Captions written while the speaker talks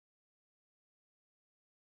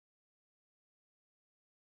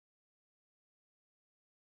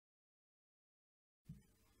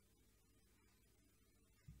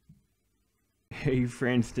Hey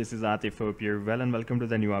friends, this is Atif. Hope you're well and welcome to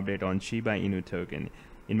the new update on SHIBA INU token.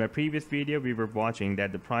 In my previous video, we were watching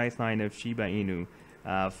that the price line of SHIBA INU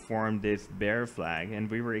formed this bear flag, and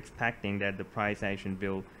we were expecting that the price action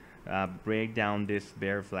will break down this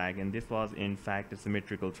bear flag, and this was in fact a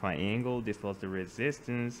symmetrical triangle. This was the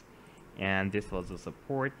resistance and this was the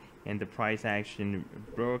support, and the price action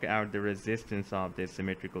broke out the resistance of this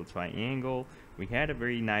symmetrical triangle. We had a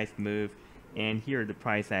very nice move, and here the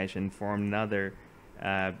price action formed another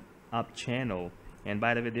up channel. And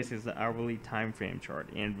by the way, this is the hourly time frame chart,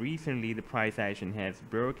 and recently the price action has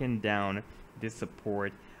broken down this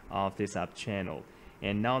support of this up channel,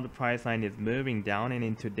 and now the price line is moving down. And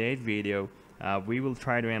in today's video we will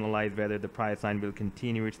try to analyze whether the price line will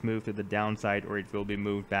continue its move to the downside or it will be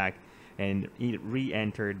moved back and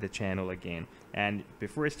re-enter the channel again. And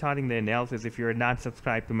before starting the analysis, if you're not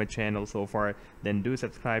subscribed to my channel so far, then do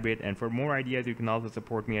subscribe it. And for more ideas, you can also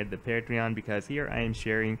support me at the Patreon, because here I am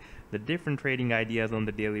sharing the different trading ideas on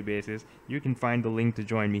the daily basis. You can find the link to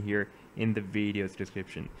join me here in the video's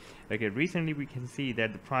description. Okay, recently we can see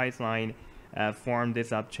that the price line formed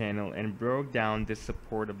this up channel and broke down this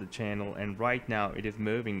support of the channel, and right now it is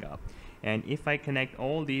moving up. And if I connect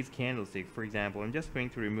all these candlesticks, for example, I'm just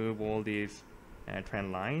going to remove all these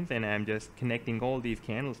trend lines, and I'm just connecting all these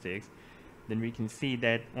candlesticks, then we can see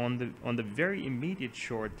that on the very immediate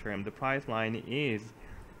short term, the price line is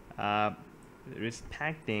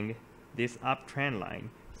respecting this uptrend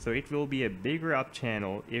line. So it will be a bigger up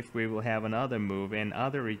channel if we will have another move and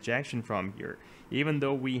other rejection from here. Even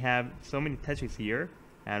though we have so many touches here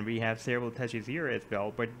and we have several touches here as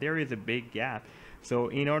well, but there is a big gap. So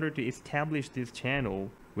in order to establish this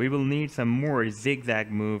channel, we will need some more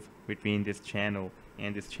zigzag move between this channel,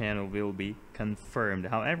 and this channel will be confirmed.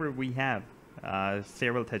 However, we have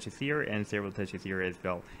several touches here and several touches here as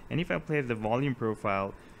well. And if I place the volume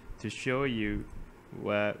profile to show you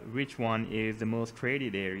which one is the most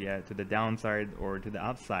traded area to the downside or to the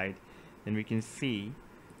upside, then we can see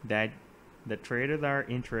that the traders are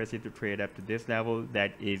interested to trade up to this level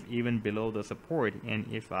that is even below the support. And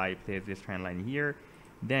if I place this trend line here,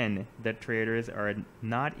 then the traders are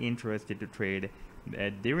not interested to trade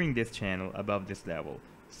during this channel above this level.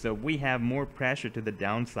 So we have more pressure to the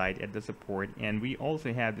downside at the support, and we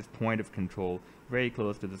also have this point of control very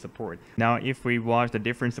close to the support. Now if we watch the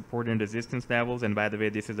different support and resistance levels, and by the way,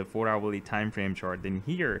 this is a 4-hourly time frame chart, then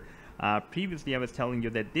here previously I was telling you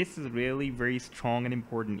that this is really very strong and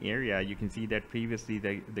important area. You can see that previously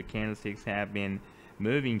the candlesticks have been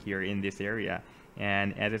moving here in this area,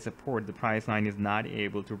 and as a support the price line is not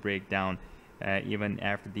able to break down even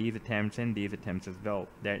after these attempts and these attempts as well.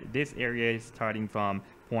 That this area is starting from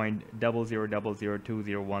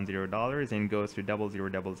 $0.00002010 and goes to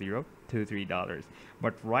 $0.000023.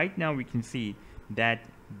 But right now we can see that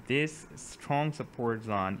this strong support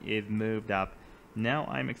zone is moved up. Now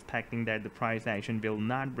I'm expecting that the price action will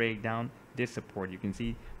not break down this support. You can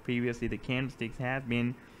see previously the candlesticks have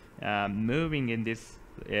been moving in this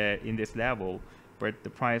level, but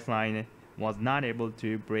the price line was not able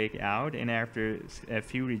to break out, and after a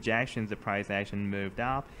few rejections the price action moved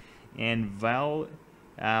up. And while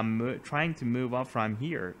trying to move up from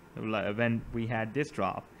here, when we had this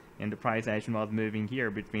drop and the price action was moving here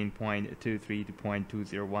between $0.23 to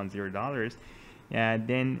 $0.2010,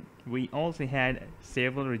 then we also had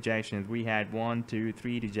several rejections. We had 1, 2,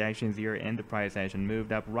 3 rejections here, and the price action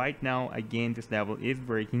moved up. Right now again this level is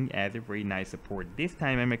working as a very nice support. This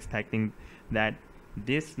time I'm expecting that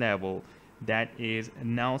this level that is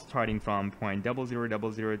now starting from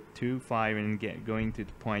 $0.000025 and going to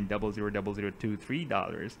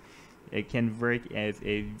 $0.000023, it can work as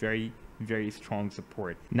a very strong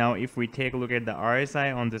support. Now if we take a look at the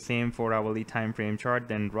RSI on the same 4-hourly time frame chart,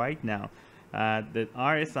 then right now the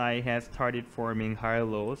RSI has started forming higher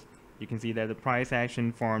lows. You can see that the price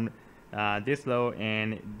action formed this low,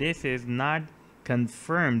 and this is not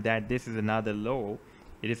confirmed that this is another low.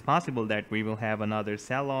 It is possible that we will have another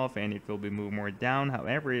sell-off and it will be moved more down.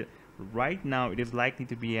 However, right now it is likely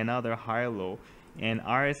to be another higher low, and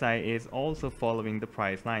RSI is also following the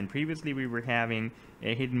price line. Previously we were having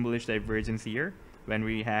a hidden bullish divergence here when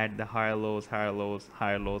we had the higher lows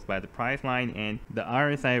by the price line, and the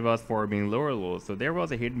RSI was forming lower lows. So there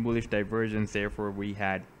was a hidden bullish divergence, therefore we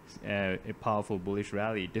had a powerful bullish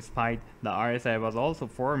rally. Despite the RSI was also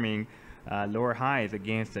forming lower highs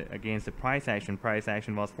against the price action. Price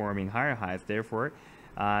action was forming higher highs. Therefore,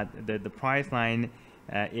 the price line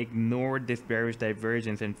ignored this bearish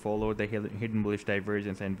divergence and followed the hidden bullish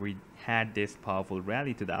divergence, and we had this powerful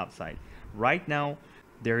rally to the upside. Right now,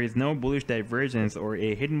 there is no bullish divergence or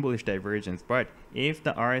a hidden bullish divergence, but if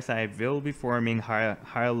the RSI will be forming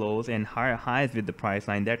higher lows and higher highs with the price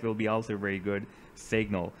line, that will be also a very good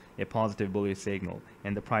signal, a positive bullish signal,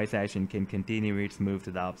 and the price action can continue its move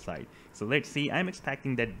to the upside. So let's see. I'm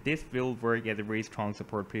expecting that this will work as a very strong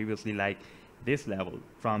support previously, like this level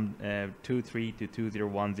from 23 to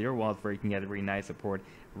 2010 was working as a very nice support.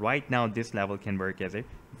 Right now this level can work as a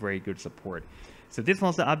very good support. So this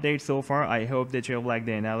was the update so far. I hope that you have liked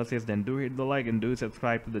the analysis. Then do hit the like and do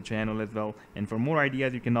subscribe to the channel as well. And for more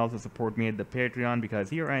ideas, you can also support me at the Patreon, because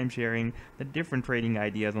here I am sharing the different trading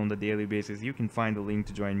ideas on the daily basis. You can find the link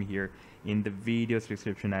to join me here in the video's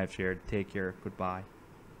description I've shared. Take care. Goodbye.